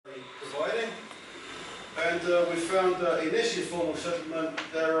And we found that in this informal settlement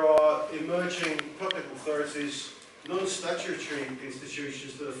there are emerging public authorities, non-statutory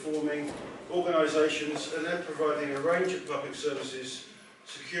institutions that are forming organisations, and they're providing a range of public services: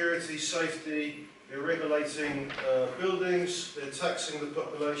 security, safety, they're regulating buildings, they're taxing the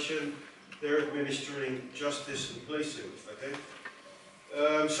population, they're administering justice and policing.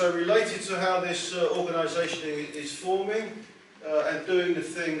 Okay? So related to how this organisation is forming and doing the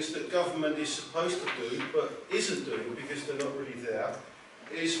things that government is supposed to do but isn't doing because they're not really there,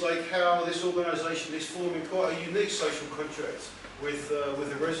 is like how this organisation is forming quite a unique social contract with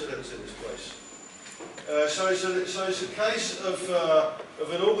the residents in this place. So it's a case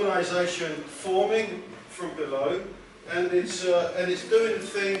of an organisation forming from below, and it's doing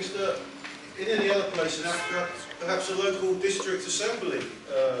things that in any other place in Africa perhaps a local district assembly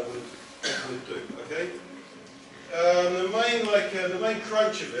would do. Okay. The main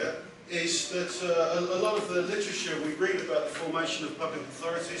crunch of it is that a lot of the literature we read about the formation of public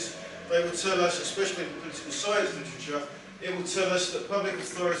authorities, they will tell us, especially the political science literature, it will tell us that public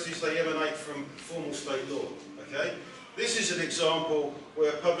authorities, they emanate from formal state law. Okay? This is an example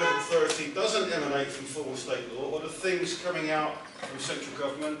where public authority doesn't emanate from formal state law, or the things coming out from central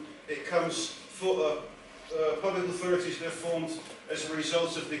government. It comes for public authorities, they're formed as a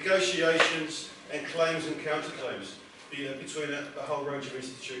result of negotiations and claims and counterclaims between a whole range of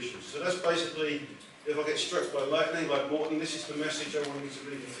institutions. So that's basically, if I get struck by lightning like Morton, this is the message I want you to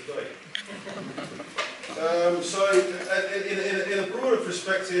leave today. So in a broader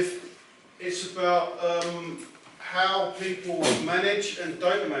perspective, it's about how people manage and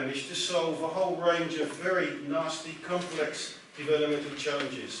don't manage to solve a whole range of very nasty, complex developmental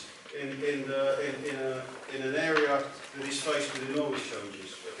challenges in an area that is faced with enormous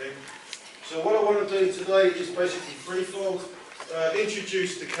challenges. Okay? So what I want to do today is basically threefold.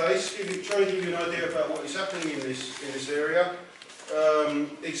 Introduce the case, try and give you an idea about what is happening in this area,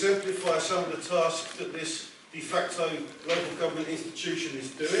 exemplify some of the tasks that this de facto local government institution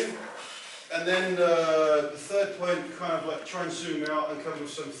is doing, and then the third point, kind of like try and zoom out and cover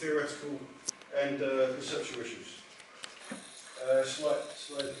some theoretical and conceptual issues.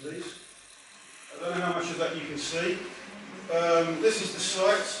 Slide please. I don't know how much of that you can see. This is the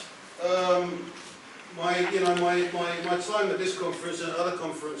site. My time at this conference and other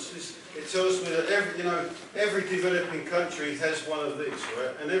conferences, it tells me that every developing country has one of these,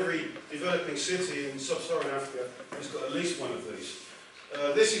 right? And every developing city in sub-Saharan Africa has got at least one of these.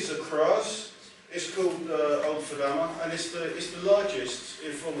 This is Accra. It's called Old Fadama, and it's the largest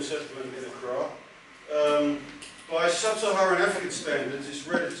informal settlement in Accra. By sub-Saharan African standards, it's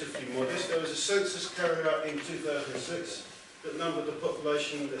relatively modest. There was a census carried out in 2006 that numbered the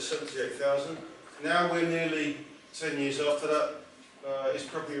population at 78,000. Now we're nearly 10 years after that. It's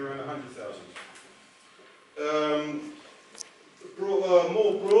probably around 100,000.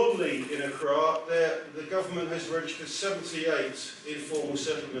 More broadly in Accra, the government has registered 78 informal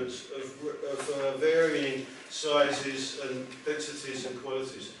settlements of varying sizes and densities and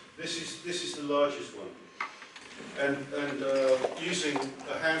qualities. This is the largest one. And using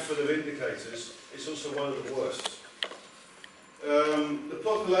a handful of indicators, it's also one of the worst. The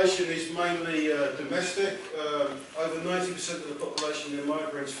population is mainly domestic. Over 90% of the population are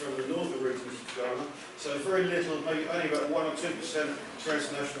migrants from the northern regions of Ghana. So very little, maybe only about 1 or 2%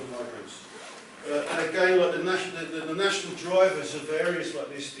 transnational migrants. And again, like the national drivers of areas like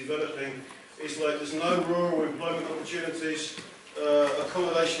this developing is like there's no rural employment opportunities,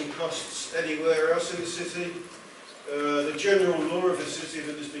 accommodation costs anywhere else in the city. The general law of the city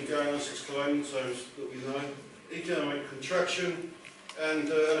that has been going on since colonial times that we know, economic contraction, and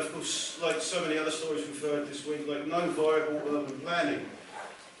of course, like so many other stories we've heard this week, like no viable urban planning.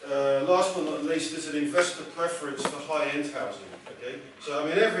 Last but not least, there's an investor preference for high-end housing. Okay, so I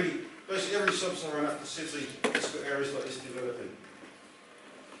mean, basically every sub-Saharan African city has got areas like this developing.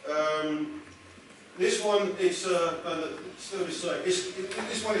 This one is still this side.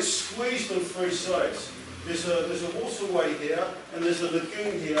 This one is squeezed on 3 sides. There's a waterway here, and there's a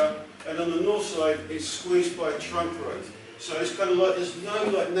lagoon here, and on the north side it's squeezed by a trunk road. So it's kind of like there's no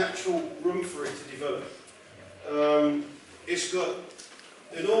like natural room for it to develop. It's got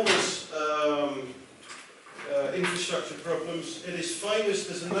enormous infrastructure problems. It is famous.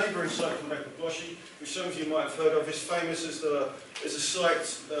 There's a neighbouring site called Accra, which some of you might have heard of. It's famous as a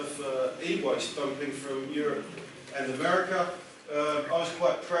site of e-waste dumping from Europe and America. I was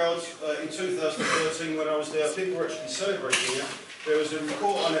quite proud in 2013 when I was there. People were actually celebrating it. There was a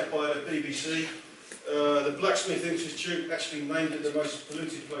report on it by the BBC. The Blacksmith Institute actually named it the most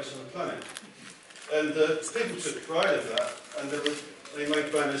polluted place on the planet. And people took pride of that. And there were they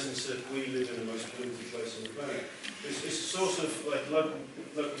made banners and said, "We live in the most polluted place on the planet." It's a source of like local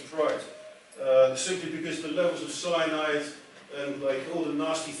pride, simply because the levels of cyanide and like all the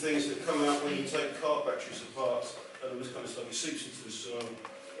nasty things that come out when you take car batteries apart and all this kind of stuff, it seeps into the soil.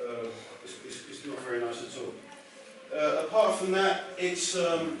 It's not very nice at all. Apart from that, it's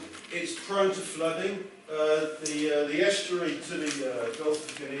prone to flooding. The estuary to the Gulf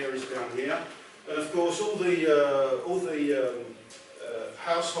of Guinea is down here, and of course all the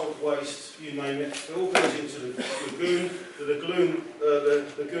household waste, you name it, it all goes into the lagoon. The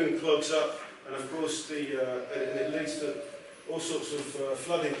lagoon clogs up, and of course it leads to all sorts of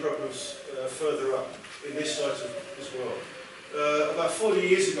flooding problems further up in this side as well. About 40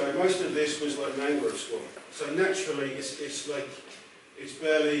 years ago, most of this was like mangrove swamp. So naturally, it's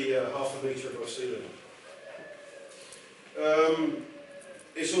barely half a metre above sea level.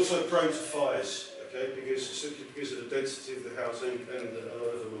 It's also prone to fires, okay, simply because of the density of the housing and a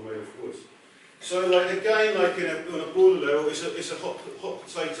lot of them are made of wood. So, like again, like on a border level, it's a hot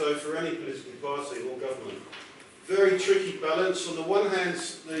potato for any political party or government. Very tricky balance. On the one hand,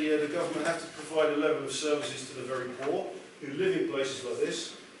 the government have to provide a level of services to the very poor who live in places like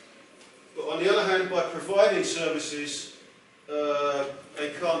this. But on the other hand, by providing services, they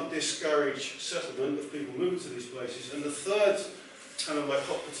can't discourage settlement of people moving to these places. And the third kind of like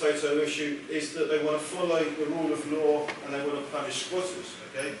hot potato issue is that they want to follow the rule of law and they want to punish squatters.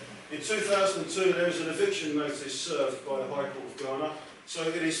 Okay? In 2002, there was an eviction notice served by the High Court of Ghana, so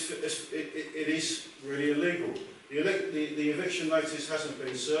it is really illegal. The eviction notice hasn't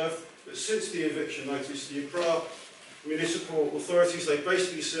been served, but since the eviction notice, the Accra municipal authorities, they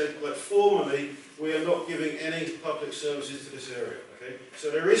basically said, like formally, we are not giving any public services to this area. Okay,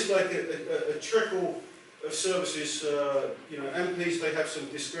 so there is like a trickle of services. You know, MPs, they have some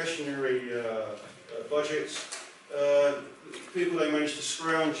discretionary budgets. People, they manage to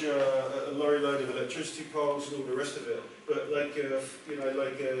scrounge a lorry load of electricity poles and all the rest of it. But like you know,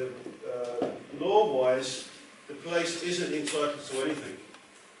 like law-wise, the place isn't entitled to anything.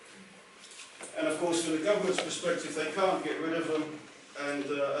 And of course, from the government's perspective, they can't get rid of them, and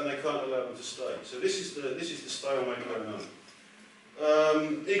they can't allow them to stay. So this is the stalemate going on.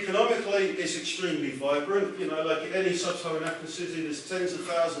 Economically, it's extremely vibrant. You know, like any sub-Saharan African city, there's tens of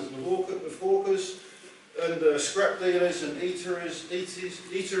thousands of hawkers and scrap dealers and eateries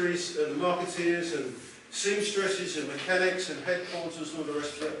and marketeers and seamstresses and mechanics and headquarters and all the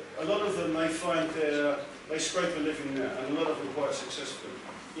rest of it. A lot of them, they scrape a living now, and a lot of them quite successfully.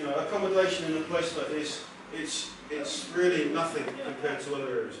 You know, accommodation in a place like this, it's really nothing compared to other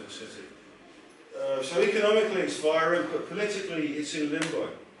areas of the city. So economically it's vibrant, but politically it's in limbo.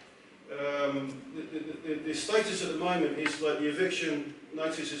 The status at the moment is like the eviction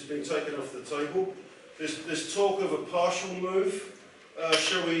notice has been taken off the table. There's talk of a partial move.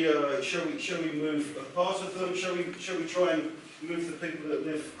 Shall we move a part of them? Shall we try and move the people that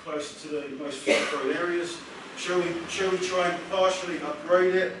live close to the most flood-prone areas? Shall we try and partially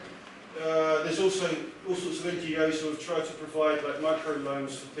upgrade it? There's also all sorts of NGOs who have tried to provide like micro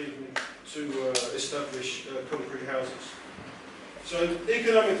loans for people to establish concrete houses. So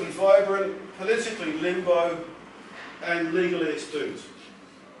economically vibrant, politically limbo, and legally it's doomed.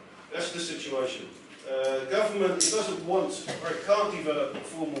 That's the situation. Government doesn't want, or it can't develop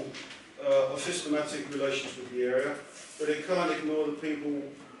formal or systematic relations with the area, but it can't ignore the people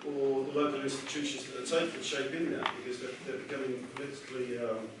or the local institutions that are taking shape in there because they're becoming politically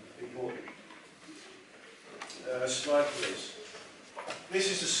important. Slide please. This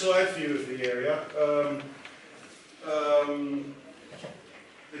is a side view of the area.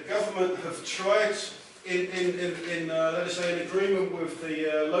 The government have tried, let us say, in agreement with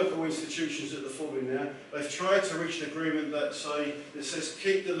the local institutions that are forming there, they've tried to reach an agreement that says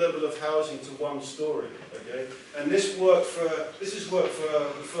keep the level of housing to 1 story. Okay, and this has worked for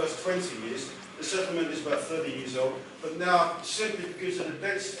the first 20 years. The settlement is about 30 years old, but now simply because of the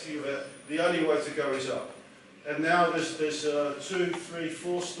density of it, the only way to go is up. And now there's 2, 3,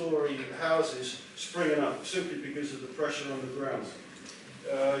 4-story houses springing up simply because of the pressure on the ground.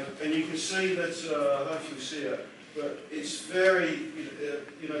 And you can see that, I don't know if you see it, but it's very,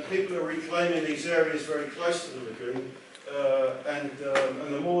 you know, people are reclaiming these areas very close to the lagoon, and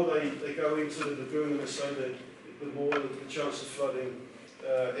the more they go into the lagoon, let's say, the more the chance of flooding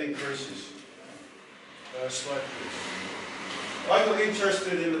increases. Slide please. I got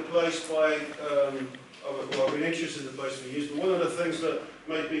interested in the place by, well, I've been interested in the place for years, but one of the things that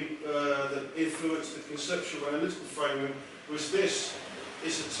made me, that influenced the conceptual analytical framework was this.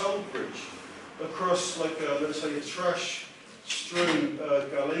 It's a tunnel bridge across, like, let's say, a trash-strewn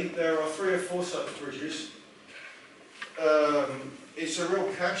gully. There are 3 or 4 such bridges. it's a real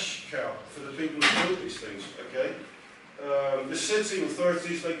cash cow for the people who build these things, okay? The city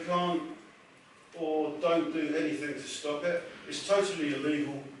authorities, they can't or don't do anything to stop it. It's totally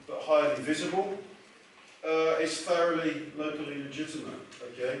illegal but highly visible. It's thoroughly locally legitimate,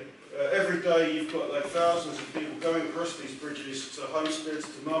 okay? Every day you've got like thousands of people going across these bridges to homesteads,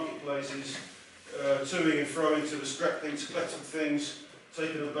 to marketplaces, toing and froing to the scrap heaps, collecting things,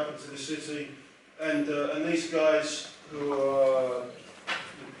 taking them back into the city. And these guys who are,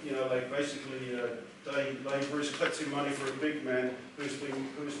 you know, like basically day labourers collecting money for a big man who's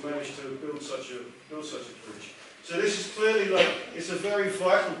managed to build such a bridge. So this is clearly like, it's a very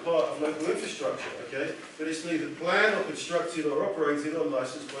vital part of local infrastructure, okay? But it's neither planned or constructed or operated or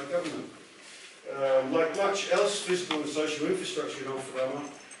licensed by government. Like much else physical and social infrastructure in Amsterdam,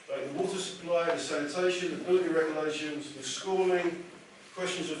 like the water supply, the sanitation, the building regulations, the schooling,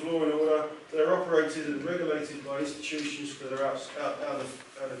 questions of law and order, they're operated and regulated by institutions that are out of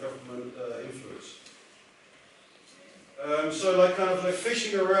government influence. So like kind of like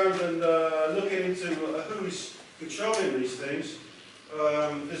fishing around and looking into who's controlling these things.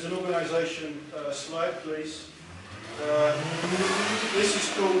 There's an organisation, slide please. This is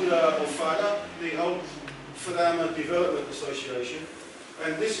called OFADA, the Old Fadama Development Association,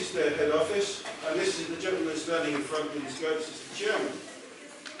 and this is their head office, and this is the gentleman standing in front of these goats, is the chairman.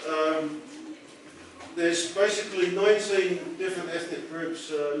 There's basically 19 different ethnic groups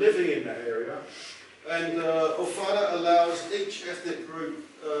living in that area, and OFADA allows each ethnic group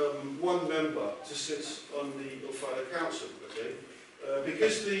one member to sit on the OFADA council, okay?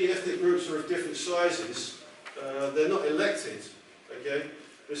 Because the ethnic groups are of different sizes, they're not elected, okay?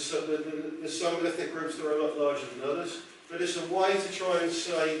 There's some ethnic groups that are a lot larger than others, but it's a way to try and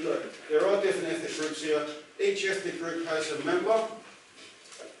say, look, there are different ethnic groups here, each ethnic group has a member,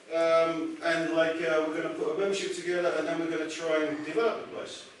 and like we're going to put a membership together and then we're going to try and develop the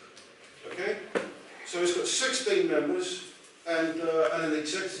place, okay? So it's got 16 members and an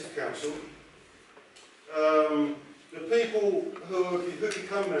executive council. The people who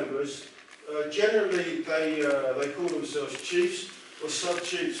become members, generally they call themselves chiefs or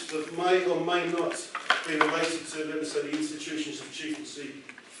sub-chiefs that may or may not be related to, let us say, the institutions of chieftaincy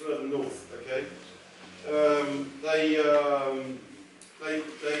further north, okay?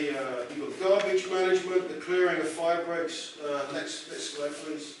 You've got garbage management, the clearing of fire breaks. Next slide,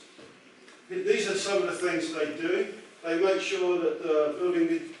 please. These are some of the things they do. They make sure that the building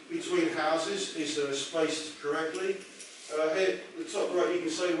between houses is spaced correctly. Here, the top right, you can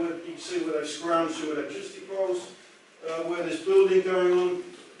see where they've scrounged some electricity poles. Where there's building going on,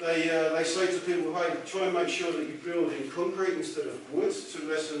 they say to people, hey, try and make sure that you build in concrete instead of wood to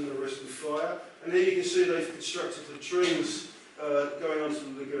lessen the risk of fire. And here you can see they've constructed the trees going onto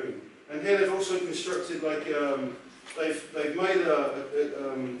the lagoon. And here they've also constructed like they've made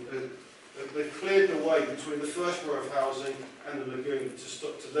they've cleared the way between the first row of housing and the lagoon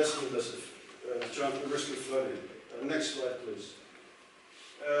to lessen the risk of flooding. Next slide, please.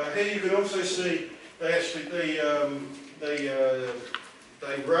 Here you can also see they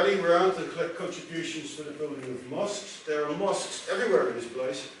rally around to collect contributions for the building of mosques. There are mosques everywhere in this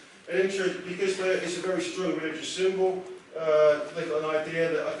place, and because it's a very strong religious symbol. They've got an idea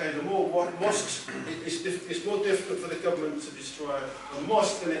that, okay, the more mosques, it's more difficult for the government to destroy a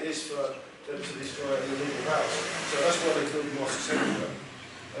mosque than it is for them to destroy an illegal house. So that's why they build mosques everywhere.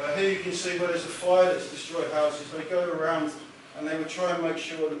 Here you can see where there's a fire that's destroyed houses. They go around and they would try and make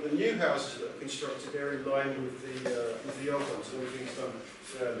sure that the new houses that are constructed are in line with the old ones, and everything's done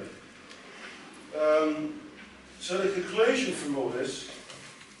fairly. So the conclusion from all this,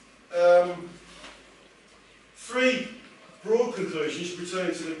 three broad conclusions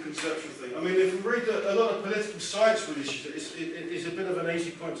pertaining to the conceptual thing. I mean, if we read a lot of political science with this, it's a bit of an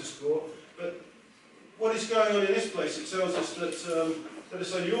easy point to score, but what is going on in this place, it tells us that, let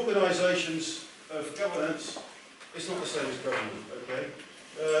us say, the organisations of governance, it's not the same as government, okay?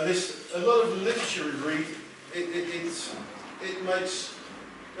 There's a lot of the literature we read, it makes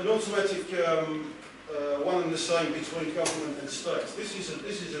an automatic one and the same between government and states. This is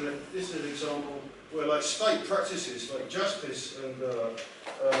an example where, like, state practices like justice and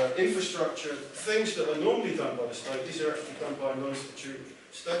infrastructure, things that are normally done by the state, these are actually done by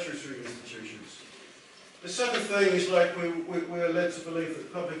non-statutory institutions. The second thing is, like, we're led to believe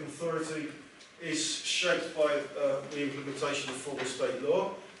that public authority is shaped by the implementation of formal state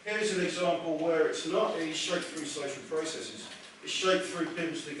law. Here's an example where it's not. It's shaped through social processes. It's shaped through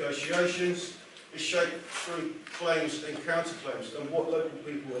people's negotiations. It's shaped through claims and counterclaims and what local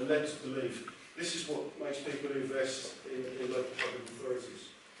people are led to believe. This is what makes people invest in local public authorities.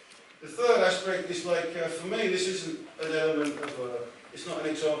 The third aspect is like, for me, this isn't an element of it's not an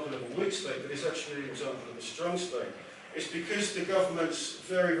example of a weak state, but it's actually an example of a strong state. It's because the government's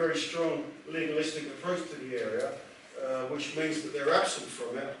very, very strong legalistic approach to the area, which means that they're absent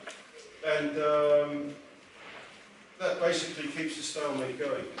from it, and that basically keeps the stalemate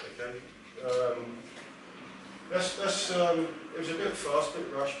going, okay? It was a bit fast, a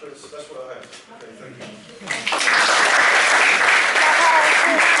bit rushed, but that's what I have. Okay, thank you.